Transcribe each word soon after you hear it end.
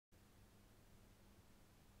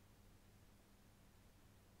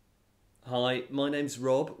Hi, my name's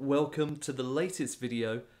Rob. Welcome to the latest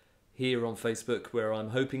video here on Facebook, where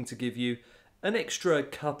I'm hoping to give you an extra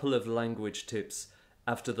couple of language tips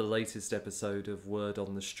after the latest episode of Word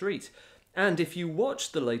on the Street. And if you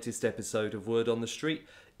watched the latest episode of Word on the Street,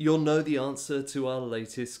 you'll know the answer to our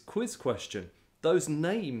latest quiz question. Those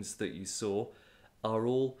names that you saw are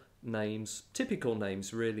all names, typical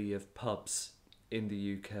names really, of pubs in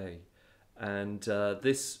the UK. And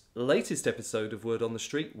this latest episode of Word on the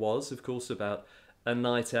Street was, of course, about a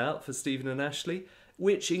night out for Stephen and Ashley,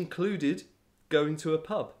 which included going to a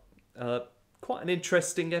pub. Quite an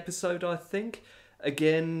interesting episode, I think.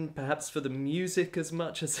 Again, perhaps for the music as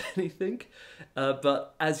much as anything.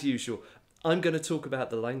 But as usual, I'm going to talk about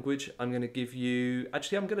the language. I'm going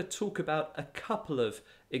to talk about a couple of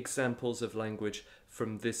examples of language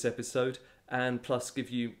from this episode, and plus give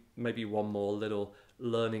you maybe one more little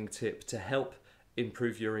learning tip to help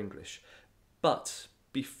improve your English. But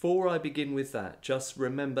before I begin with that, just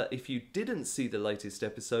remember, if you didn't see the latest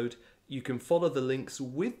episode, you can follow the links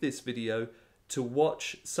with this video to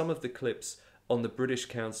watch some of the clips on the British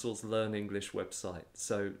Council's Learn English website.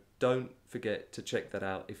 So don't forget to check that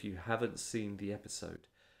out if you haven't seen the episode.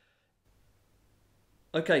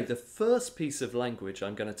 Okay, the first piece of language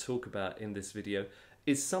I'm going to talk about in this video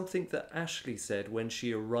is something that Ashley said when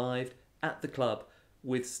she arrived at the club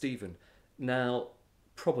with Stephen. Now,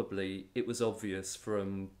 probably it was obvious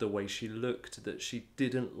from the way she looked that she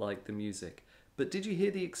didn't like the music. But did you hear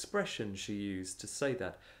the expression she used to say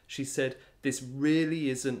that? She said, "This really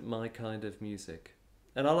isn't my kind of music."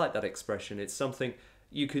 And I like that expression. It's something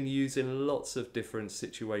you can use in lots of different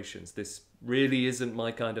situations. This really isn't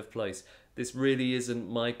my kind of place. This really isn't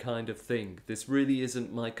my kind of thing. This really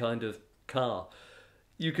isn't my kind of car.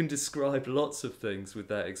 You can describe lots of things with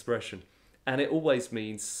that expression. And it always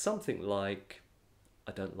means something like,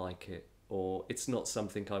 I don't like it, or it's not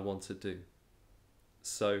something I want to do.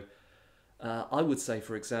 So I would say,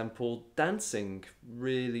 for example, dancing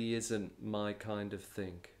really isn't my kind of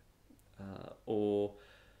thing. Or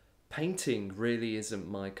painting really isn't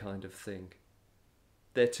my kind of thing.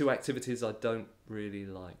 They're two activities I don't really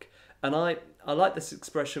like. And I like this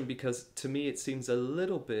expression because to me it seems a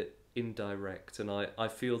little bit indirect, and I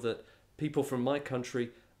feel that people from my country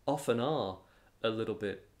often are a little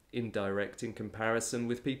bit indirect in comparison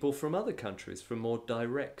with people from other countries, from more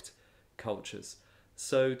direct cultures.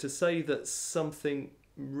 So to say that something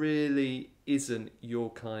really isn't your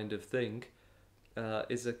kind of thing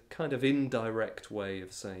is a kind of indirect way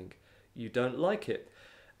of saying you don't like it.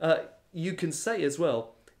 You can say as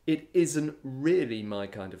well, it isn't really my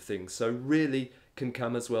kind of thing. So really can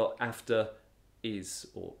come as well after is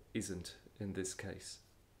or isn't in this case.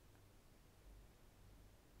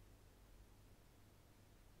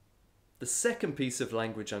 The second piece of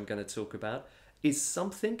language I'm going to talk about is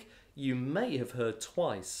something you may have heard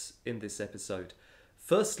twice in this episode.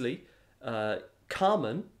 Firstly,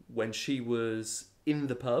 Carmen, when she was in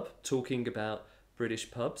the pub talking about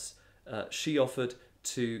British pubs, she offered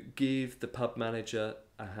to give the pub manager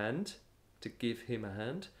a hand, to give him a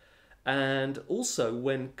hand. And also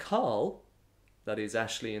when Carl, that is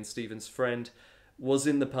Ashley and Stephen's friend, was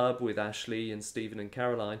in the pub with Ashley and Stephen and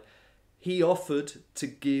Caroline, he offered to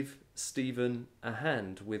give Stephen a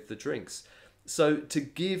hand with the drinks. So to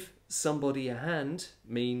give somebody a hand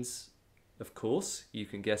means, of course, you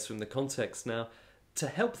can guess from the context now, to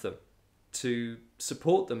help them, to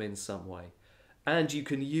support them in some way. And you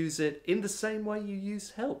can use it in the same way you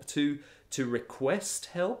use help, to request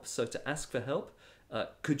help, so to ask for help.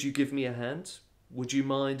 Could you give me a hand? Would you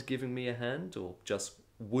mind giving me a hand? Or just,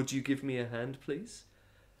 would you give me a hand, please?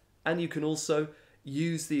 And you can also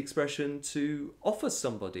use the expression to offer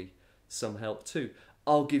somebody some help too.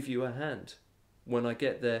 I'll give you a hand. When I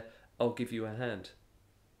get there, I'll give you a hand.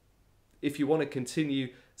 If you want to continue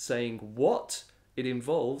saying what it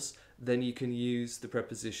involves, then you can use the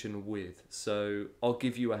preposition with. So I'll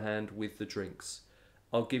give you a hand with the drinks.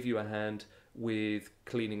 I'll give you a hand with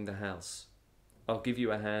cleaning the house. I'll give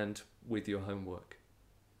you a hand with your homework.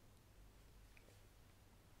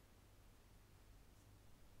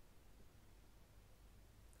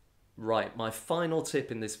 Right, my final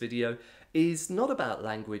tip in this video is not about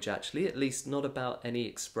language actually, at least not about any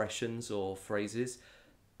expressions or phrases,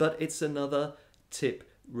 but it's another tip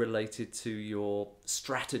related to your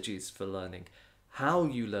strategies for learning, how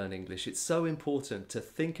you learn English. It's so important to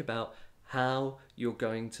think about how you're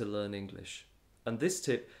going to learn English. And this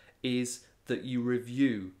tip is that you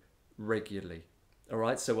review regularly. All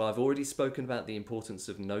right, so I've already spoken about the importance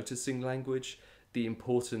of noticing language, the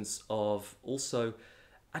importance of also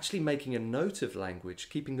actually making a note of language,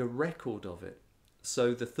 keeping a record of it.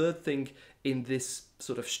 So the third thing in this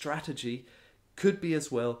sort of strategy could be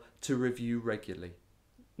as well to review regularly.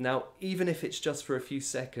 Now, even if it's just for a few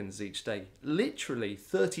seconds each day, literally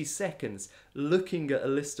 30 seconds looking at a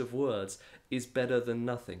list of words is better than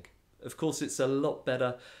nothing. Of course, it's a lot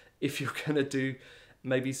better if you're going to do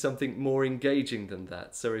maybe something more engaging than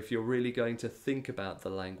that. So if you're really going to think about the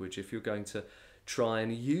language, if you're going to try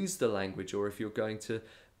and use the language, or if you're going to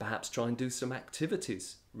perhaps try and do some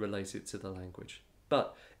activities related to the language.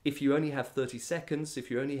 But if you only have 30 seconds, if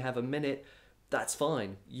you only have a minute, that's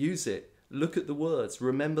fine. Use it. Look at the words.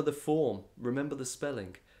 Remember the form. Remember the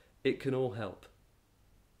spelling. It can all help.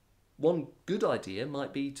 One good idea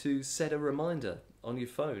might be to set a reminder on your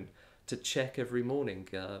phone to check every morning,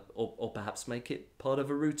 or perhaps make it part of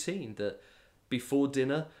a routine that before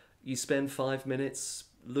dinner you spend 5 minutes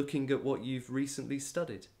looking at what you've recently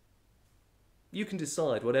studied. You can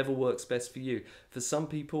decide whatever works best for you. For some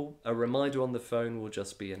people, a reminder on the phone will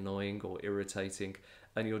just be annoying or irritating,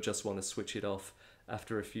 and you'll just want to switch it off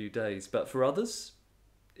after a few days. But for others,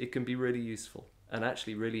 it can be really useful and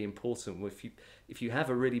actually really important. If you have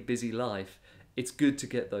a really busy life, it's good to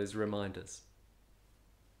get those reminders.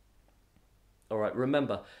 All right,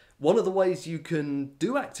 remember, one of the ways you can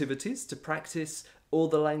do activities to practice all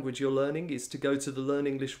the language you're learning is to go to the Learn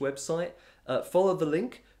English website. Follow the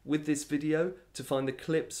link with this video to find the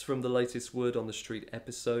clips from the latest Word on the Street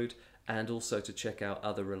episode, and also to check out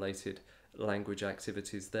other related language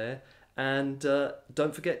activities there. And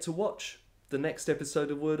don't forget to watch the next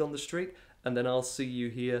episode of Word on the Street, and then I'll see you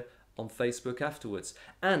here on Facebook afterwards.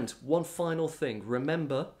 And one final thing,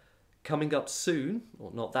 remember, coming up soon,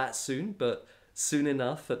 or not that soon, but soon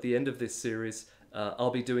enough at the end of this series, I'll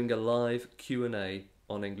be doing a live Q&A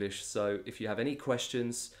on English. So if you have any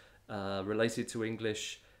questions related to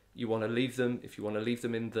English, you want to leave them. If you want to leave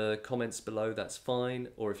them in the comments below, that's fine.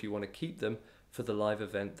 Or if you want to keep them for the live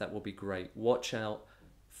event, that will be great. Watch out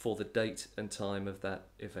for the date and time of that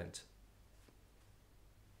event.